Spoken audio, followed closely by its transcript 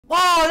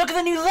Whoa, look at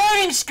the new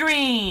loading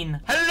screen!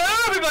 Hello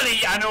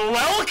everybody and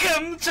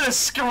welcome to the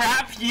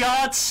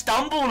Scrapyard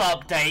Stumble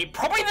update.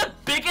 Probably the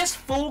biggest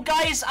Fall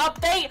Guys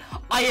update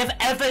I have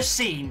ever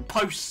seen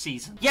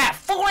post-season. Yeah,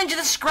 fall into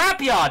the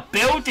scrapyard.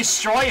 Build,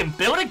 destroy, and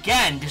build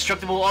again.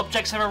 Destructible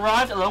objects have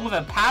arrived along with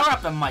a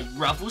power-up that might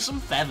ruffle some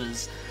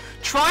feathers.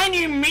 Try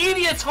new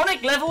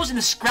mediatonic levels in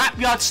the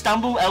Scrapyard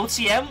Stumble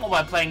LTM while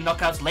we're playing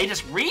Knockout's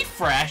latest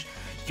refresh.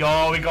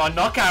 Yo, we got a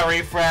knockout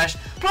refresh.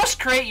 Plus,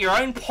 create your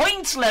own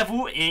points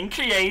level in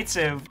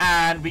creative.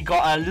 And we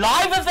got a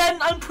live event,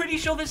 I'm pretty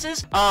sure this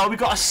is. We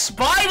got a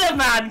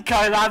Spider-Man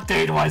collab.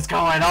 Dude, what's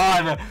going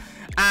on?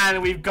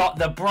 And we've got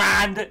the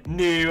brand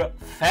new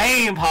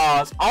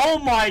Famepass. Oh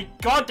my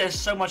god, there's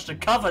so much to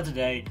cover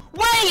today.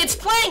 Wait, it's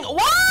playing.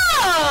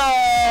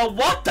 Whoa!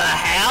 What the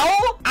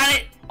hell? And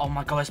it. Oh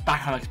my god, it's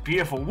back and it looks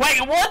beautiful. Wait,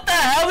 what the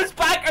hell? It's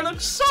back and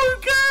looks so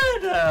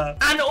good!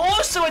 And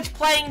also, it's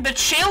playing the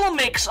chill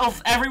mix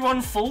of Everyone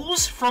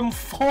Falls from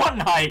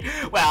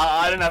Fortnite. Well,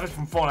 I don't know if it's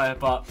from Fortnite,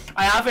 but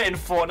I have it in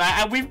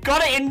Fortnite, and we've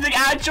got it in the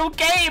actual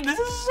game. This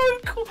is so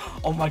cool.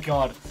 Oh my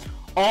god.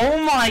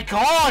 Oh my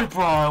god,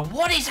 bro.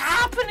 What is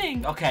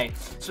happening? Okay,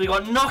 so we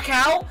got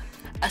Knockout,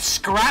 a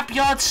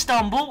Scrapyard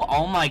Stumble.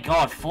 Oh my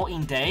god,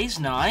 14 days.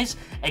 Nice.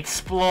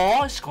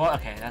 Explore, Squad.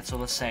 Okay, that's all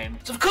the same.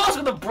 So, of course,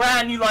 with the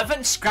brand new live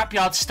event,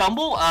 Scrapyard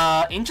Stumble.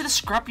 Into the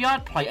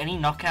Scrapyard, play any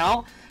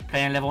knockout.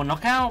 Play any level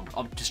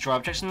knockout. Destroy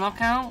objects in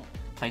knockout.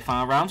 Play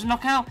final rounds in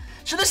knockout.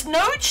 So, there's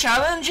no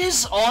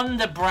challenges on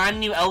the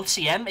brand new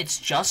LTM. It's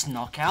just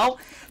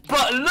knockout.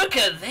 But look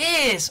at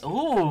this.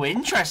 Ooh,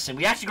 interesting.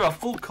 We actually got a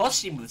full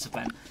costume with this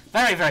event.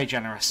 Very, very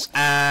generous.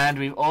 And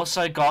we've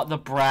also got the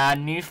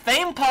brand new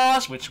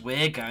Famepass, which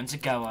we're going to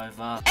go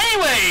over.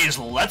 Anyways,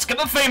 let's get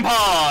the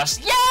Famepass.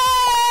 Yay!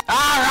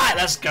 Alright,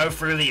 let's go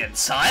through the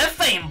entire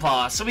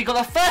Famepass. So we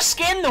got the first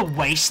skin, the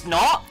Waist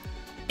Knot.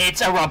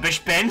 It's a rubbish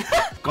bin.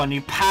 Got a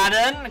new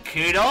pattern,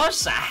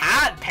 kudos, a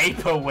hat,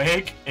 paper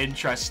wig,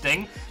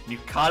 interesting. New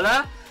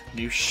color,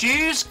 new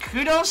shoes,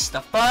 kudos.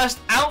 The first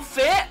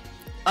outfit.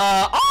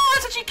 Oh,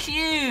 that's actually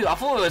cute. I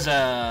thought it was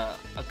a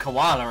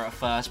koala at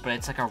first, but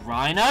it's like a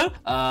rhino.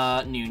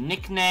 New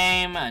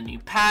nickname, a new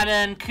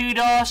pattern,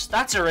 kudos.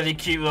 That's a really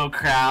cute little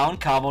crown,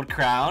 cardboard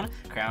crown.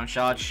 Crown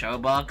shard,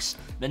 showbox.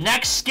 The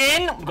next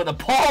skin, we've got the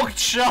pork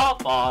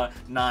chop. Oh,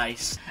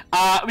 nice.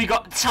 We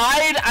got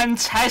tied and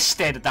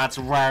tested. That's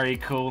very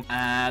cool.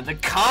 The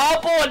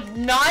cardboard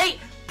knight,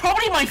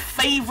 probably my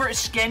favorite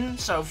skin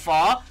so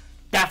far.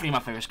 Definitely my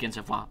favorite skin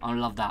so far. I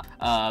love that.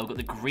 We've got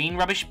the green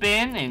rubbish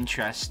bin.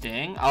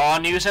 Interesting. Oh,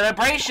 new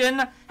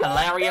celebration.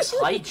 Hilarious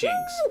hijinks.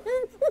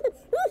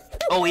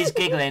 Oh, he's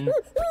giggling.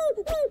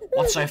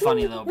 What's so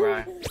funny, though,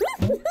 bro?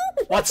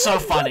 What's so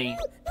funny?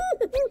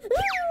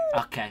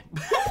 Okay.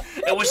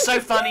 It was so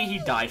funny, he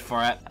died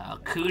for it.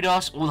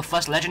 Kudos. Oh, the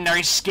first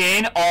legendary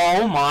skin.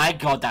 Oh my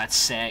god, that's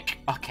sick.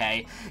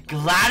 Okay.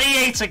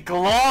 Gladiator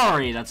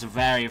Glory. That's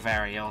very,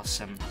 very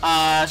awesome.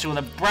 So with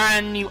a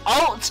brand new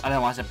ult. I don't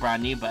know why I said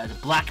brand new, but it's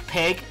a black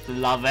pig.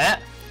 Love it.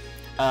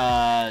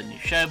 New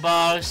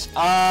showbox.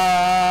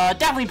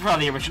 Definitely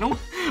probably the original,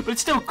 but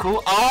it's still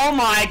cool. Oh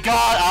my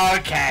god.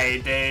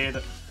 Okay,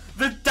 dude.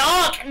 The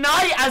Dark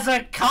Knight as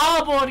a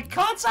cardboard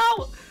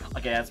cutout.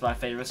 Okay, that's my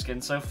favorite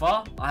skin so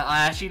far.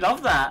 I actually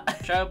love that.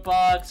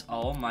 Showbox.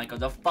 Oh my god.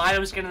 The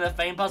final skin of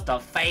the Famepass. The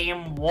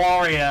Fame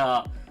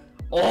Warrior.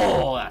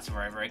 Oh, that's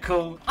very, very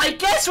cool. I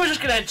guess we're just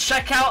gonna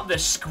check out the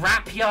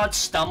Scrapyard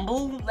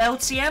Stumble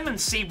LTM and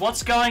see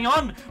what's going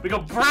on. We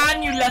got brand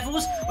new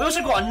levels. We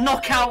also got a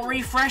knockout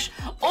refresh.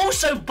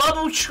 Also,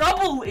 Bubble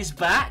Trouble is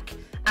back.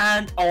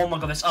 And, oh my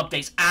god, this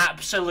update's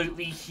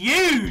absolutely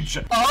huge.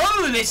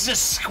 Oh, this is a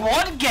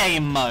squad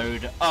game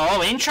mode.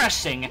 Oh,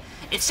 interesting.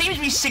 It seems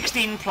to be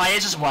 16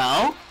 players as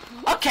well.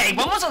 Okay,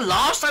 when was the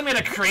last time we had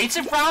a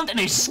creative round in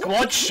a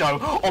squad show?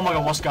 Oh my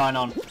god, what's going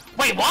on?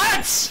 Wait,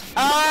 what?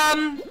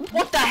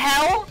 What the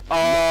hell?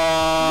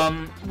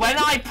 When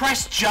I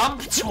press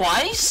jump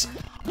twice,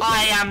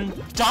 I am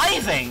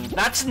diving.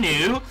 That's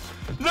new.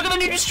 Look at the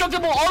new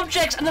destructible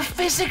objects and the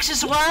physics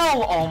as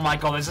well. Oh my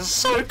god, this is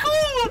so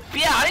cool. But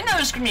yeah, I didn't know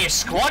this was going to be a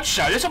squad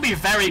show. This will be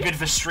very good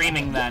for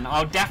streaming then.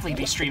 I'll definitely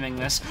be streaming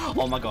this.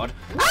 Oh my god.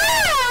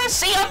 Ah,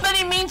 see, I'm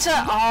very mean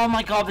to... Oh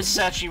my god, this is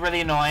actually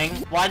really annoying.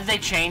 Why did they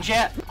change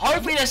it?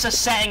 Hopefully there's a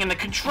setting in the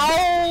controls.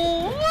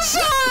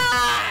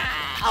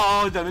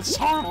 Oh no, this is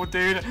horrible,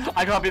 dude.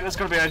 I can't be... That's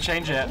going to be able to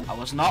change it. I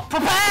was not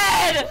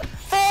prepared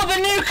for the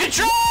new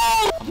control.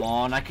 Come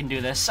on, I can do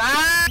this.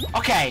 Ah,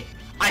 okay.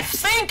 I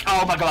think,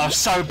 oh my god, I was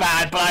so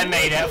bad, but I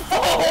made it. 4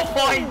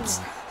 points.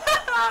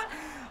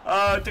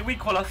 Did we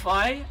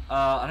qualify?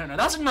 I don't know.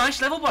 That's a nice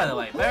level, by the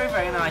way. Very,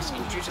 very nice.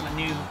 Introducing the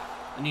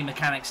new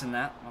mechanics in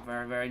that.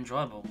 Very, very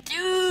enjoyable.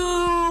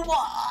 Dude,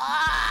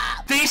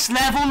 what? This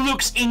level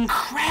looks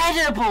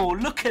incredible.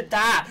 Look at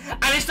that.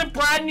 And it's the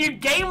brand new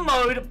game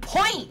mode,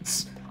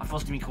 Points. I thought it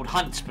was going to be called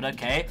Hunt, but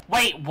okay.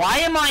 Wait, why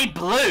am I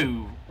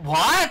blue?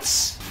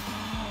 What?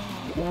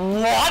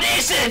 What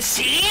is a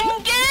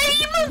team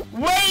game?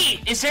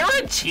 Wait, is there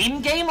a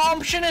team game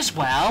option as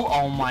well?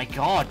 Oh my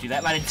god, dude,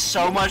 that added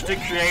so much to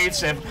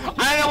creative.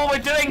 I don't know what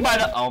we're doing by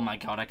the... Oh my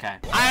god, okay.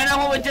 I don't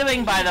know what we're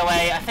doing, by the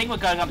way. I think we're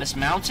going up this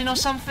mountain or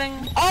something.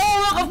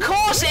 Oh, look, of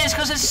course it is,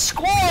 because it's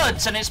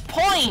squads and it's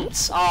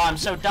points. Oh, I'm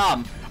so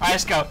dumb. All right,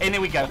 let's go. In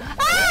here we go.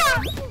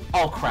 Ah!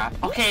 Oh, crap.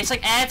 Okay, it's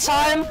like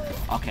airtime.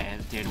 Okay,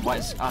 dude, what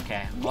is...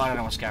 Okay, well, I don't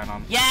know what's going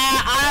on. Yeah,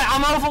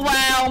 I'm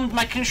overwhelmed.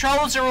 My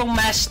controls are all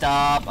messed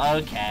up.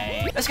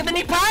 Okay. Let's get the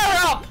new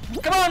power-up.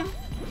 Come on.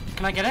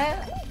 Can I get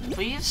it?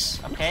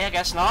 Please? Okay, I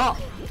guess not.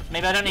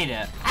 Maybe I don't need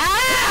it.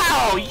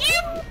 Ow!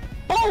 You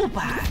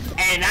bullbat.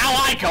 And now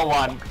I got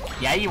one.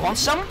 Yeah, you want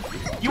some?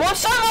 You want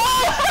some?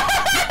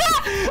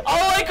 Oh!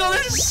 Oh my god,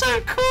 this is so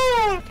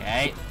cool.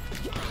 Okay.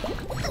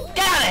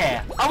 Get out of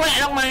here. Oh wait, I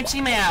don't want my own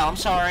teammate out. I'm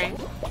sorry.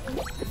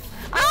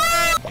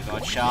 Ah! You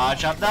gotta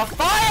charge up the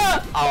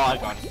fire. Oh my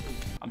god.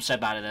 I'm so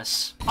bad at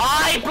this.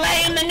 I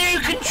blame the new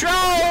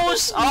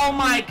controls. Oh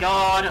my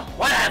god.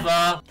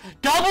 Whatever.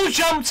 Double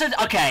jump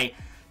to... Okay.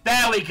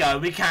 There we go,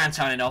 we can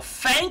turn it off.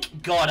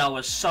 Thank God, I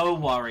was so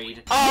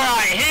worried.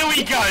 Alright, here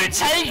we go.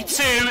 Take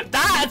 2.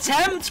 That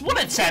attempt?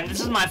 What attempt? This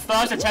is my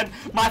first attempt.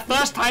 My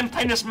first time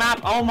playing this map.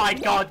 Oh my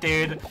god,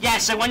 dude. Yeah,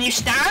 so when you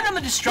stand on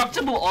the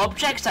destructible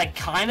objects, they're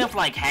kind of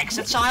like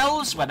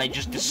hexatiles, where they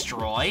just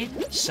destroy.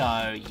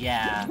 So,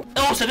 yeah.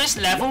 Also,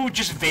 this level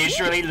just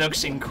visually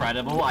looks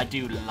incredible. I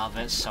do love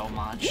it so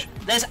much.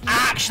 There's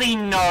actually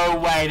no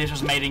way this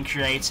was made in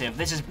creative.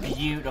 This is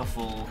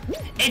beautiful.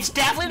 It's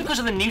definitely because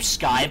of the new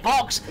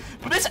skybox.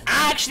 But this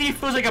actually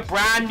feels like a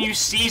brand new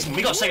season.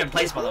 We got second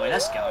place, by the way.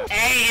 Let's go.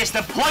 Hey, it's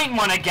the point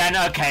one again.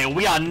 Okay,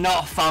 we are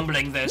not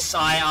fumbling this.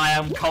 I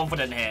am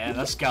confident here.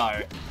 Let's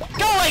go.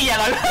 Go away,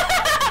 yellow.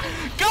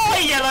 Go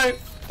away, yellow.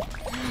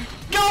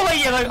 Go away,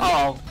 yellow.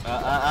 Oh.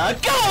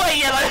 Go away,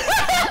 yellow.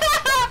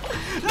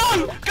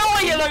 No. Go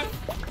away, yellow.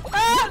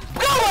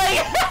 Go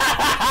away.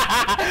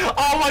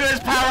 Oh my god, this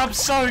power-up's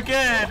so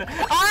good.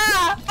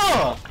 Ah.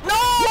 Oh.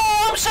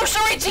 No. I'm so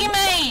sorry,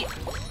 teammate.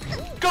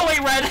 Go away,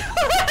 red.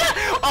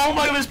 Oh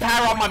my god, this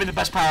power-up might be the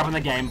best power-up in the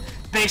game.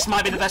 This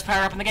might be the best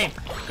power-up in the game.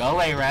 Go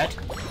away, red.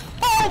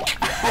 Oh,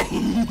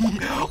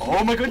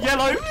 oh my god,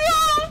 yellow.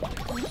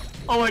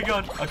 Oh my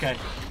god. Okay.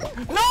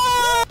 No!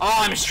 Oh,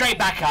 I'm straight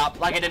back up,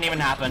 like it didn't even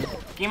happen.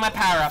 Give me my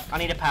power-up. I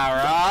need a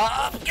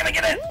power-up. Can I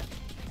get it?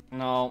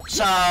 No.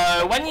 So,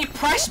 when you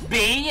press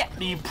B,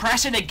 you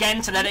press it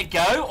again to let it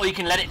go, or you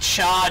can let it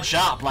charge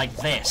up like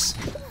this.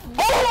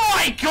 Oh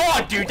my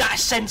god, dude, that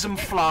sends them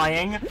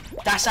flying.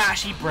 That's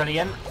actually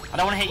brilliant. I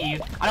don't want to hit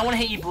you. I don't want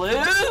to hit you, blue.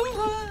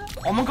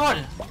 Oh my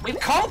god, we've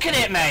conquered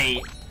it,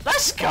 mate.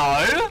 Let's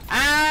go.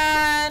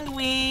 And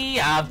we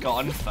have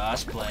gotten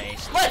first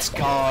place. Let's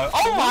go.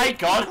 Oh my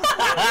god.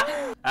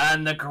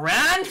 And the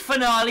grand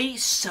finale,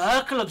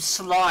 Circle of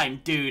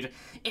Slime. Dude,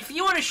 if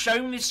you would have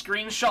shown me this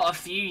screenshot a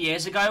few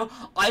years ago,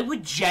 I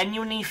would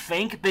genuinely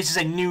think this is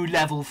a new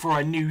level for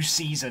a new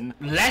season.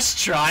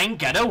 Let's try and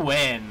get a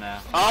win.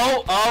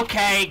 Oh,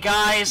 okay,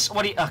 guys.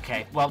 What do you...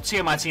 Okay, well, 2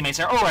 of my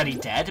teammates are already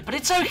dead, but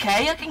it's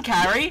okay. I can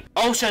carry.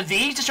 Also,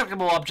 these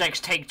destructible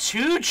objects take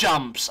 2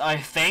 jumps, I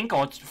think,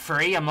 or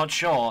 3, I'm not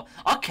sure.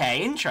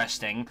 Okay,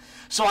 interesting.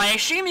 So I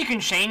assume you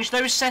can change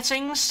those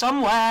settings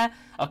somewhere.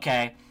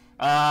 Okay.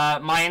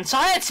 My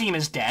entire team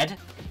is dead.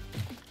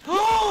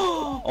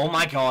 Oh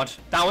my god,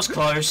 that was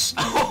close.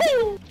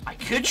 I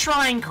could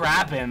try and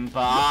grab him,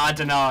 but I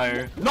don't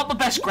know. Not the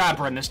best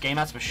grabber in this game,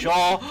 that's for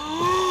sure.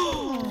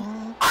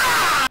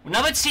 Ah!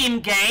 Another team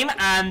game,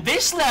 and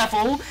this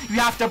level, you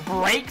have to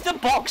break the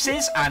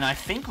boxes, and I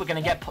think we're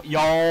gonna get...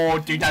 Yo,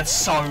 dude, that's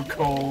so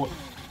cool.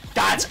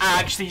 That's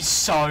actually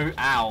so...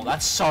 Ow,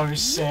 that's so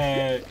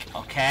sick.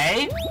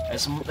 Okay,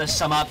 there's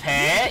some up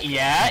here.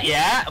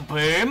 Yeah,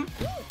 boom.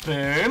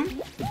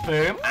 Boom.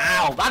 Boom.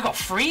 Ow, I got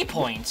 3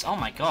 points. Oh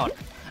my god.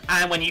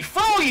 And when you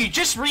fall, you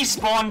just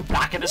respawn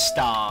back at the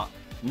start.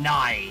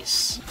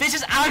 Nice. This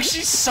is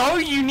actually so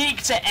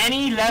unique to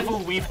any level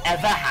we've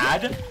ever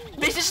had.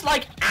 This is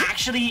like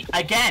actually,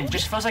 again,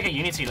 just feels like a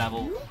Unity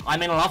level.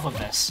 I'm in love with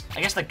this.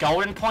 I guess the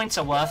golden points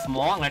are worth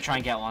more. I'm gonna try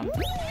and get one.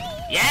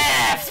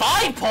 Yeah,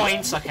 5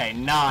 points. Okay,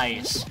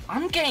 nice.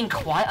 I'm getting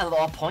quite a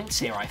lot of points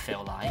here, I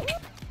feel like.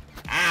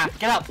 Ah,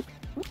 get up.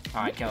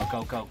 All right,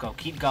 go.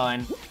 Keep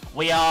going.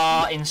 We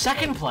are in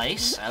second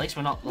place. At least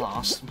we're not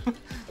last.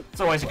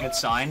 It's always a good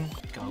sign.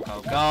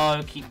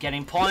 Go. Keep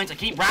getting points. I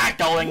keep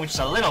ragdolling, which is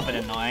a little bit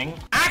annoying.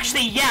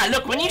 Actually, yeah,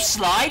 look, when you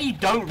slide, you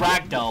don't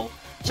ragdoll.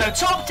 So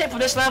top tip for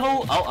this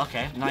level. Oh,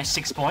 okay. Nice,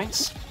 6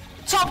 points.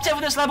 Top tip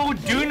for this level,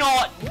 do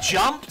not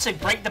jump to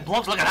break the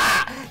blocks. Look at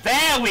that.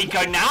 There we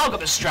go. Now I've got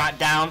the strat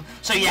down.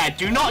 So yeah,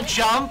 do not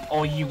jump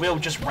or you will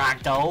just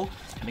ragdoll.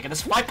 Let me get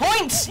this 5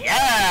 points.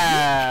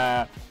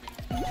 Yeah.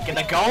 Get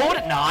the gold.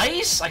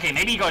 Nice. Okay,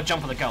 maybe you gotta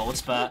jump for the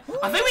golds, but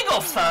I think we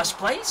got first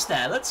place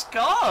there. Let's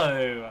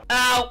go.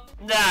 Oh,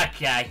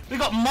 okay. We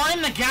got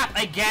Mind the Gap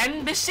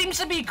again. This seems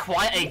to be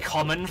quite a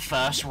common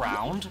first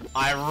round.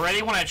 I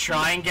really want to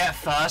try and get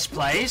first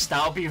place.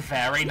 That would be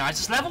very nice.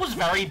 This level is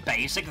very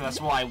basic, that's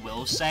what I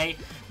will say,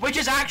 which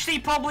is actually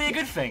probably a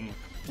good thing.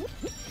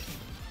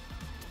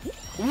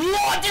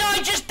 What did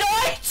I just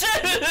die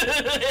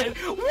to?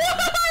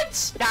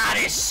 What?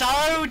 That is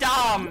so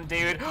dumb,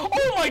 dude.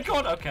 Oh my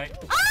god, okay.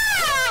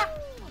 Ah!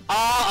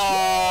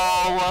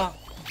 Uh-oh.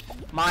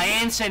 My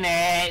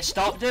internet.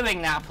 Stop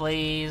doing that,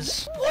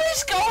 please. What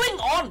is going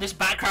on? This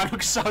background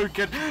looks so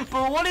good,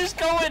 but what is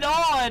going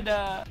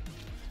on?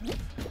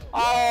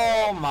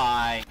 Oh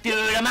my.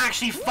 Dude, I'm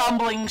actually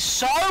fumbling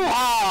so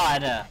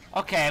hard.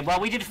 Okay, well,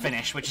 we did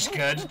finish, which is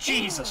good.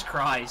 Jesus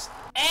Christ.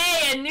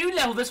 Hey, a new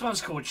level. This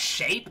one's called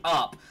Shape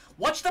Up.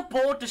 Watch the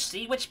board to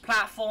see which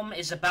platform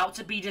is about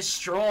to be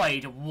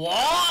destroyed.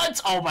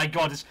 What? Oh my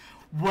god, it's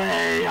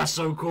way, that's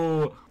so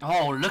cool.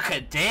 Oh, look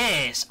at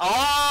this.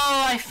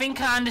 Oh, I think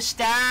I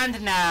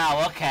understand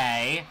now.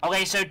 Okay.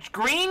 Okay, so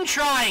green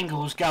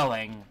triangle's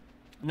going.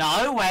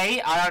 No,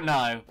 wait, I don't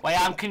know. Wait,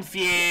 I'm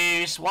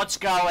confused. What's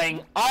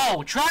going?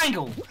 Oh,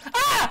 triangle.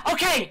 Ah,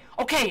 okay,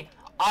 okay.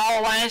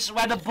 Oh, and it's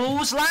where the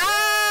balls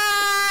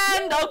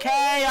land.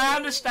 Okay, I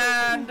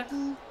understand.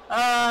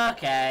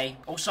 Okay.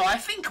 Also, I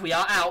think we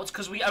are out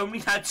because we only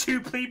had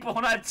 2 people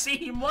on our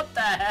team. What the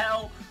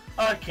hell?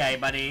 Okay,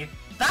 buddy.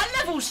 That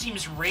level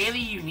seems really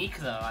unique,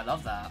 though. I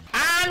love that.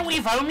 And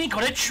we've only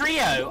got a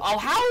trio. Oh,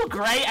 how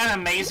great and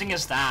amazing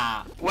is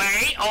that?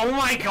 Wait, oh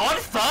my god,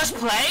 first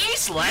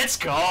place? Let's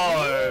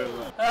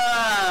go.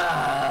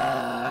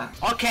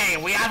 Okay,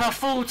 we have a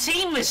full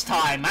team this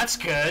time. That's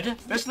good.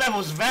 This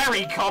level's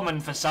very common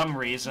for some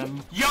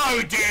reason.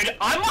 Yo, dude,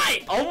 I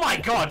might... Oh my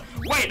god.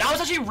 Wait, that was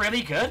actually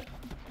really good.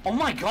 Oh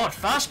my god,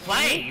 first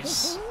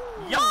place.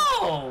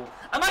 Yo.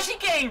 I'm actually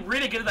getting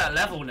really good at that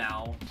level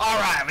now.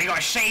 Alright, we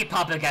got Shape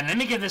Up again. Let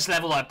me give this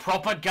level a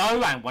proper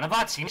go, and one of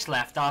our teams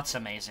left. That's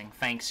amazing.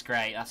 Thanks,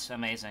 great. That's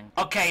amazing.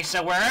 Okay,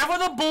 so wherever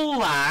the ball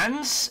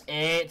lands,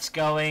 it's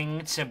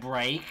going to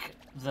break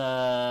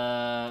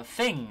the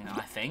thing,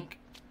 I think.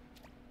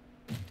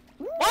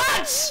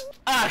 What?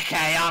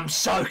 Okay, I'm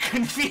so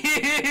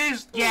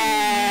confused.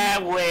 Yeah,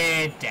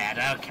 we're dead.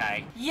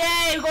 Okay.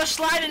 Yay, we got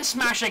Slide and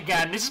Smash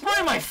again. This is one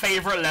of my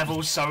favorite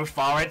levels so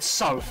far. It's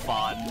so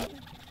fun.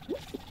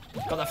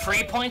 Got the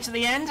 3 points at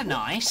the end.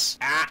 Nice.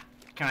 Ah,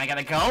 can I get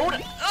a gold?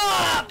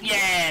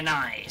 Yeah,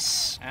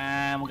 nice.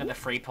 And we'll get the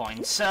 3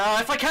 points.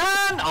 If I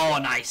can. Oh,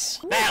 nice.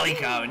 There we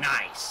go.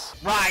 Nice.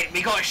 Right,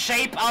 we got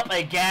Shape Up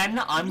again.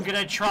 I'm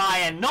gonna try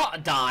and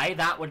not die.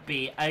 That would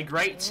be a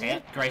great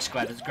tip. Gray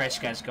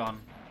square's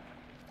gone.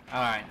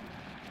 Alright.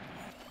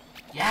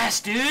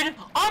 Yes, dude.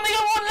 Oh, we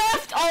got one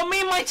left. Oh,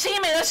 me and my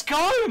teammate. Let's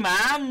go,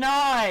 man.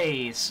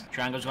 Nice.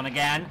 Triangle's gone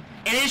again.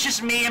 It is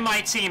just me and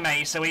my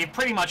teammate, so we've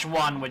pretty much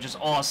won, which is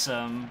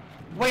awesome.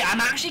 Wait, I'm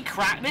actually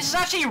cracked. This is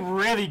actually a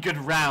really good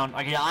round.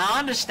 Okay, I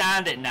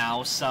understand it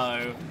now,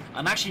 so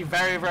I'm actually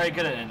very, very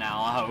good at it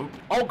now, I hope.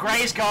 Oh,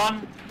 Gray's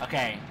gone.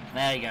 Okay,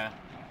 there you go.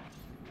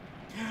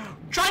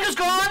 Triangle's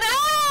gone!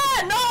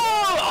 Ah, no!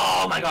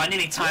 Oh my god, I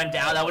nearly timed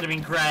out. That would have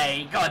been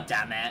great. God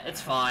damn it.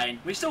 It's fine.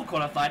 We still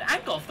qualified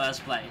and got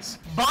first place.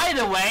 By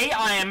the way,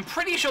 I am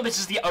pretty sure this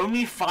is the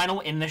only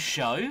final in the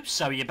show,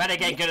 so you better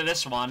get good at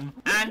this one.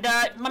 And,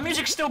 my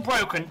music's still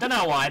broken. Don't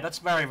know why. That's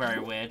very, very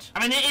weird. I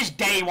mean, it is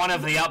day 1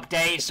 of the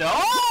update, so...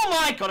 Oh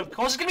my god, of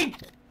course it's gonna be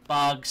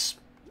bugs.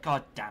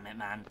 God damn it,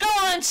 man. Go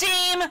on,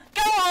 team!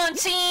 Go on,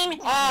 team!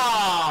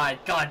 Oh,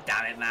 god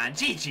damn it, man.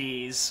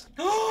 GG's.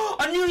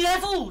 A new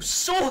level!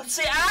 Sorts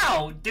it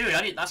out!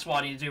 Dude, that's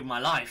what I need to do with my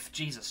life.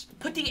 Jesus.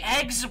 Put the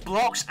eggs,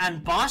 blocks,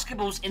 and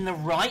basketballs in the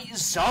right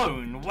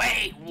zone.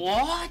 Wait,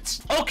 what?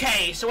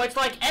 Okay, so it's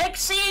like Egg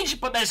Siege,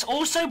 but there's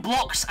also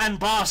blocks and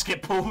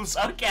basketballs.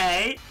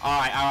 Okay.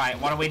 Alright.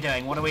 What are we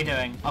doing? What are we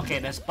doing? Okay,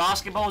 there's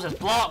basketballs, there's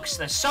blocks.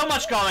 There's so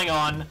much going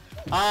on.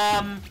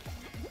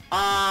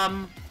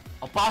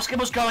 Oh,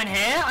 basketballs go in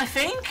here, I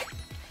think?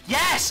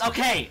 Yes,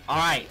 okay.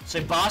 Alright,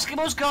 so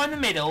basketballs go in the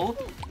middle.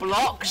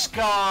 Blocks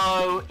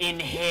go in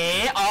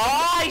here.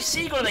 Oh, I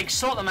see. You gotta, like,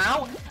 sort them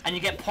out. And you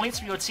get points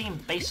for your team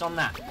based on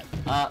that.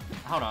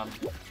 Hold on.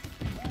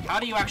 How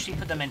do you actually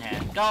put them in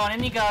here? Go on,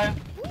 in you go.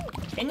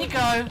 In you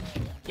go.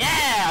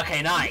 Yeah,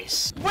 okay,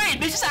 nice. Wait,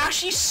 this is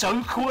actually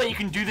so cool that you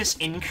can do this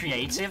in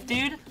creative,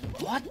 dude.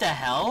 What the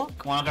hell?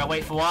 Come on, I'm gonna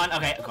wait for one.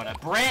 Okay, I've got a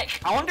brick.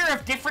 I wonder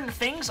if different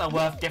things are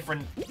worth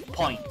different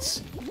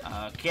points.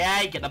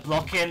 Okay, get the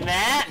block in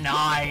there.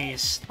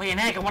 Nice. Wait, an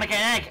egg. I want to get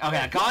an egg. Okay,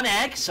 I got an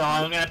egg, so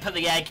I'm gonna put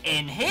the egg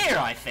in here,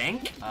 I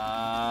think.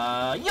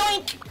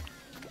 Yoink!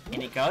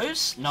 In it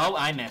goes. No,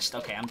 I missed.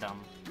 Okay, I'm done.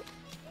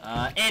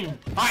 In.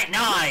 Alright,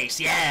 nice.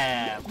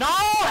 Yeah. No,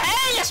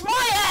 hey, it's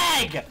my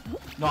egg!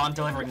 No, I'm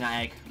delivering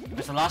that egg.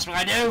 It's the last thing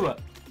I do.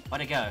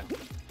 Where'd it go?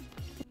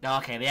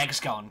 Okay, the egg's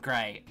gone.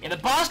 Great. Yeah, the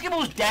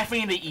basketball's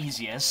definitely the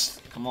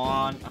easiest. Come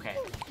on. Okay.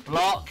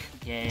 Block.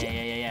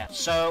 Yeah.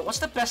 So, what's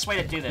the best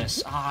way to do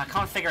this? I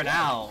can't figure it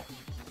out.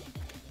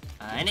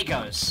 In it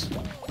goes.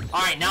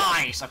 Alright,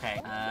 nice.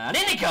 Okay. And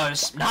in it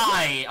goes.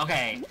 Nice.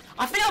 Okay.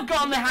 I think I've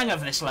gotten the hang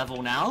of this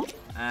level now.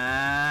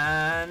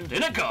 And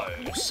in it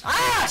goes.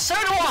 Ah, so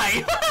do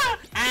I.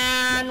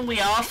 And we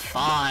are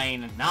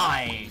fine.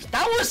 Nice.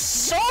 That was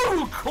so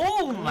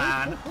cool,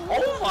 man.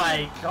 Oh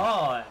my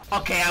god.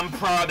 Okay, I'm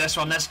pro at this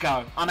one. Let's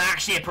go. I'm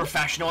actually a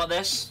professional at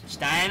this.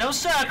 Stay in a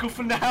circle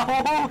for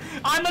now.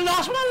 I'm the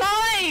last one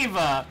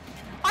alive.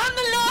 I'm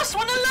the last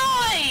one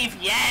alive!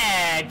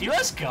 Yeah,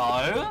 let's go.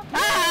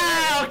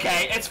 Ah,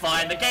 okay, it's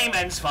fine. The game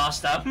ends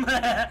faster.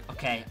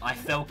 Okay, I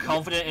feel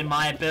confident in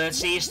my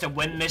abilities to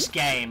win this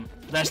game.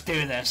 Let's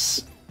do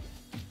this.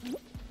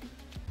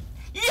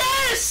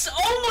 Yes!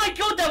 Oh my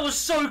god, that was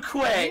so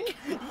quick.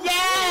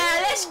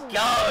 Yeah, let's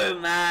go,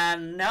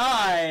 man.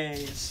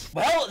 Nice.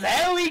 Well,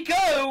 there we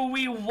go.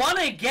 We won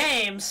a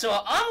game,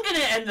 so I'm going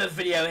to end the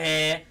video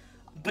here.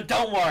 But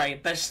don't worry,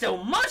 there's still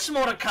much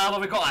more to cover.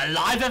 We've got a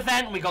live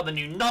event, we got the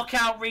new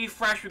knockout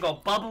refresh, we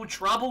got Bubble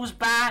Troubles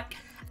back,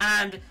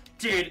 and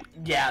dude,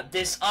 yeah,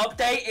 this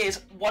update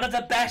is one of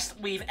the best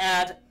we've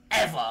had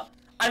ever.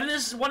 I mean,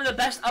 this is one of the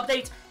best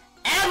updates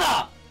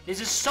ever. This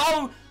is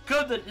so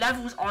good. The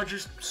levels are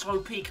just so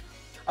peak.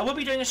 I will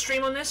be doing a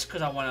stream on this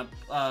because I want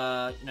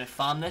to, you know,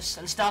 farm this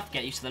and stuff,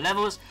 get used to the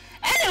levels.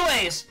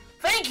 Anyways,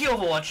 thank you for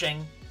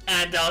watching,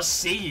 and I'll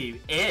see you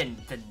in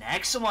the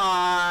next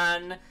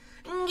one.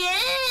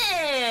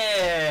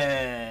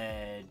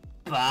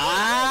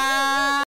 Goodbye.